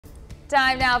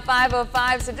Time now,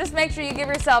 5:05, so just make sure you give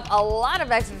yourself a lot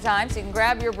of extra time so you can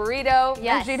grab your burrito,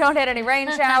 make sure you don't hit any rain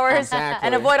showers,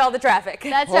 and avoid all the traffic.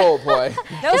 That's oh boy.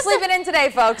 No sleeping in today,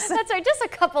 folks. That's right, just a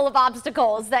couple of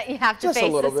obstacles that you have to face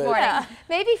this morning. Yeah.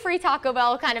 Maybe free Taco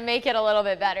Bell will kind of make it a little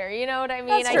bit better, you know what I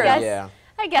mean? That's true.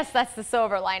 I guess that's the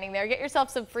silver lining there. Get yourself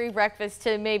some free breakfast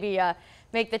to maybe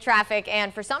make the traffic,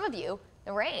 and for some of you,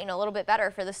 the rain a little bit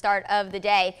better for the start of the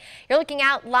day. You're looking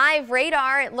out live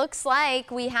radar. It looks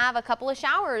like we have a couple of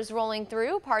showers rolling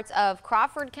through parts of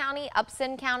Crawford County,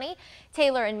 Upson County,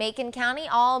 Taylor and Macon County,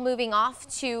 all moving off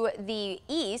to the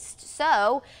east.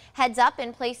 So heads up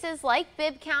in places like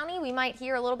Bibb County. We might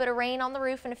hear a little bit of rain on the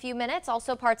roof in a few minutes.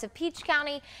 Also parts of Peach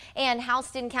County and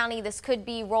Houston County. This could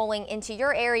be rolling into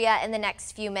your area in the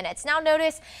next few minutes. Now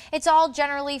notice it's all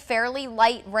generally fairly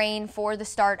light rain for the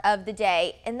start of the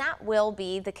day, and that will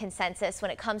be the consensus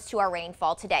when it comes to our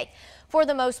rainfall today. For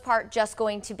the most part, just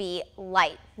going to be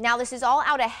light. Now this is all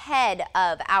out ahead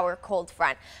of our cold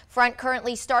front. Front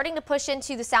currently starting to push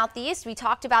into the southeast. We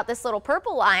talked about this little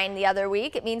purple line the other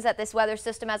week. It means that this weather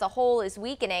system as a whole is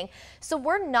weakening. So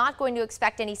we're not going to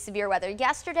expect any severe weather.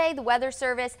 Yesterday, the weather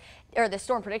service, or the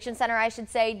Storm Prediction Center, I should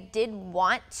say, did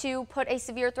want to put a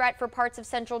severe threat for parts of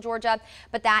central Georgia,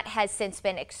 but that has since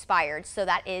been expired. So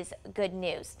that is good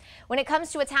news. When it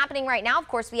comes to what's happening right now, of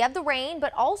course, we have the rain,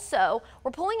 but also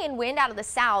we're pulling in wind out of the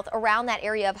south around that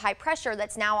area of high pressure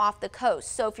that's now off the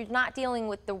coast. So if you're not dealing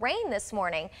with the rain this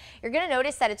morning, you're going to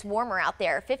notice that it's warmer out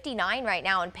there. 59 right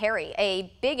now in Perry,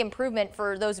 a big improvement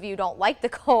for those of you who don't like the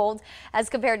cold as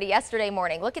compared to yesterday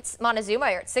morning. Look at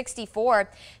Montezuma, you're at 64,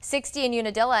 60 in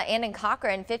Unadilla and in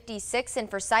Cochrane, 56 in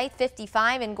Forsyth,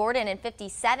 55 in Gordon, and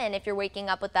 57 if you're waking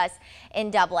up with us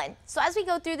in Dublin. So as we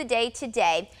go through the day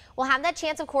today, we'll have that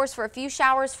chance, of course, for a few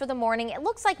showers for the morning. It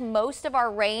looks like most of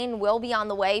our rain will be on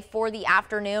the way for the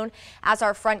afternoon as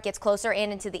our front gets closer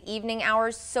and into the evening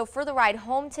hours. So for the ride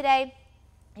home today,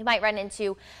 you might run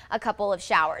into a couple of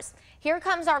showers. Here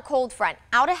comes our cold front.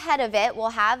 Out ahead of it, we'll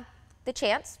have the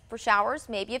chance for showers,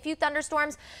 maybe a few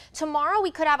thunderstorms. Tomorrow we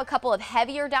could have a couple of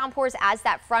heavier downpours as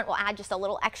that front will add just a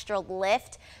little extra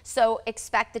lift. So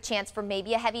expect the chance for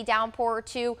maybe a heavy downpour or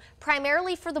two,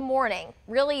 primarily for the morning,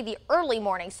 really the early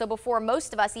morning. So before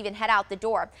most of us even head out the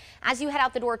door. As you head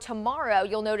out the door tomorrow,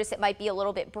 you'll notice it might be a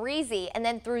little bit breezy, and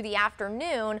then through the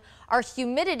afternoon, our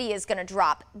humidity is going to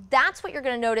drop. That's what you're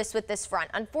going to notice with this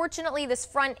front. Unfortunately, this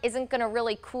front isn't going to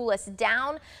really cool us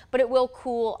down, but it will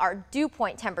cool our dew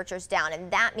point temperatures down,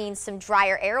 and that means some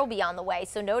drier air will be on the way.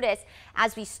 So notice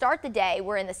as we start the day,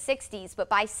 we're in the 60s, but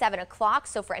by 7 o'clock,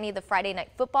 so for any of the Friday night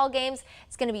football games,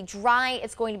 it's going to be dry,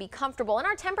 it's going to be comfortable, and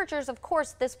our temperatures, of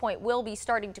course, at this point will be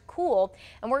starting to cool,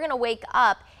 and we're going to wake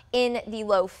up in the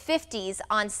low 50s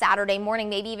on Saturday morning,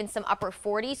 maybe even some upper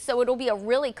 40s. So it'll be a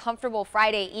really comfortable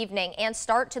Friday evening and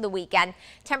start to the weekend.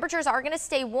 Temperatures are going to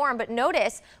stay warm, but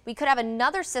notice we could have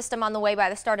another system on the way by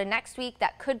the start of next week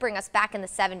that could bring us back in the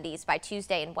 70s by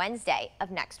Tuesday and Wednesday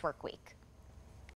of next work week.